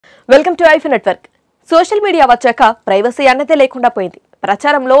Welcome to ఐఫ్ network. Social media వచ్చాక privacy అన్నదే లేకుండా పోయింది.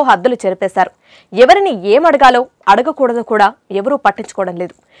 ప్రచారంలో హద్దులు చెరిపేశారు. ఎవరిని ఏం అడగాలో అడగకూడదో కూడా ఎవరూ పట్టించుకోవడం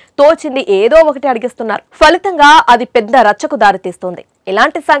లేదు. తోచింది ఏదో ఒకటి అడిగిస్తున్నారు. ఫలితంగా అది పెద్ద రచ్చకు దారితీస్తోంది.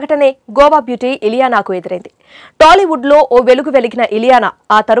 ఇలాంటి సంఘటనే గోవా బ్యూటీ ఇలియానాకు ఎదురైంది. టాలీవుడ్ లో ఓ వెలుగు వెలిగిన ఇలియానా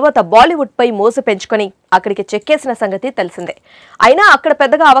ఆ తరువాత బాలీవుడ్ పై మోసు పెంచుకొని అక్కడికి చెక్కేసిన సంగతి తెలిసిందే. అయినా అక్కడ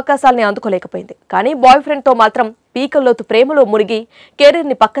పెద్దగా అవకాశాలని అందుకోలేకపోయింది. కానీ బాయ్ ఫ్రెండ్ తో మాత్రం పీకల్లోతు ప్రేమలో మునిగి కెరీర్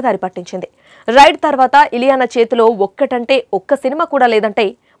ని పక్కదారి పట్టించింది. రైడ్ తర్వాత ఇలియానా చేతిలో ఒక్కటంటే ఒక్క సినిమా కూడా లేదంటే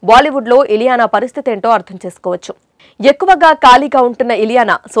బాలీవుడ్ లో ఇలియానా పరిస్థితి ఏంటో అర్థం చేసుకోవచ్చు. ఎక్కువగా ఖాళీగా ఉంటున్న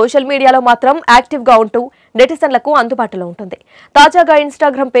ఇలియానా సోషల్ మీడియాలో మాత్రం యాక్టివ్ గా ఉంటూ నెటిజన్లకు అందుబాటులో ఉంటుంది. తాజాగా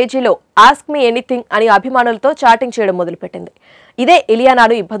ఇన్స్టాగ్రామ్ పేజీలో ఆస్క్ మీ ఎనీథింగ్ అని అభిమానులతో చాటింగ్ చేయడం మొదలుపెట్టింది. ఇదే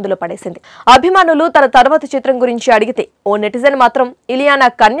ఇలియానాను ఇబ్బందులు పడేసింది. అభిమానులు తన తర్వాత చిత్రం గురించి అడిగితే ఓ నెటిజన్ మాత్రం ఇలియానా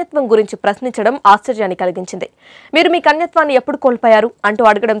కన్యత్వం గురించి ప్రశ్నించడం ఆశ్చర్యాన్ని కలిగించింది. మీరు మీ కన్యత్వాన్ని ఎప్పుడు కోల్పోయారు అంటూ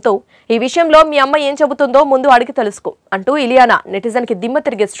అడగడంతో ఈ విషయంలో మీ అమ్మ ఏం చెబుతుందో ముందు అడిగి తెలుసుకో అంటూ ఇలియానా నెటిజన్ కి దిమ్మ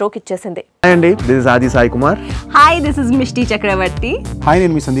తిరిగే స్ట్రోక్ ఇచ్చేసింది. Hi, this is Mishti Chakravarti. Hi,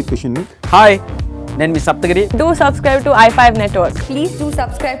 నేను మీ సందీప్ కిషన్ని. Hi, నేను మీ Saptagiri. Do subscribe to i5 Network. Please do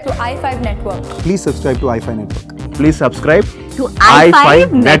subscribe to i5 Network. Please subscribe to i5 Network. Please subscribe To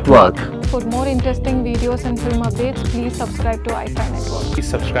i5 Network. For more interesting videos and film updates, please subscribe to i5 Network. Please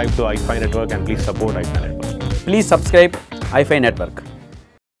subscribe to i5 Network and please support i5 Network. Please subscribe i5 Network.